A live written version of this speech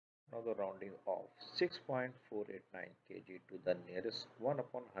now the rounding of 6.489 kg to the nearest 1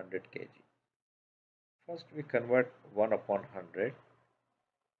 upon 100 kg. First we convert 1 upon 100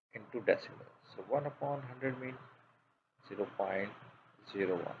 into decimal. So 1 upon 100 means 0.01.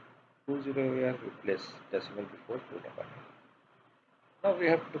 20 here, we place decimal before 2 number. Now we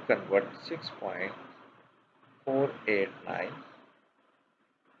have to convert 6.489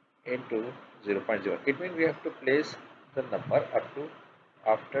 into 0.0. It means we have to place the number up to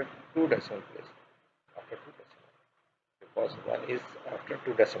after 2 decimal place. After 2 decimal. Because 1 is after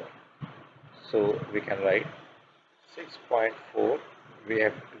 2 decimal. So we can write 6.4. We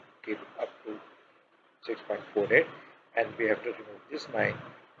have to keep up to 6.48 and we have to remove this 9.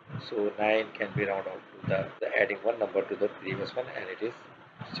 So 9 can be rounded out to the adding one number to the previous one and it is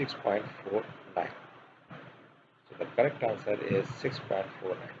 6.49. So the correct answer is 6.49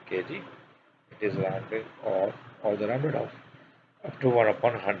 kg. It is rounded off or the rounded off up to 1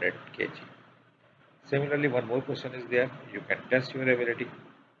 upon 100 kg. Similarly, one more question is there. You can test your ability.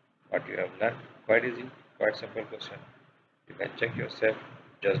 What you have learned, quite easy, quite simple question. You can check yourself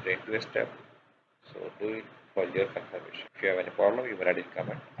just doing 2 steps. So do it for your confirmation. If you have any problem, you may write in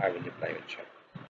comment. I will reply inshallah.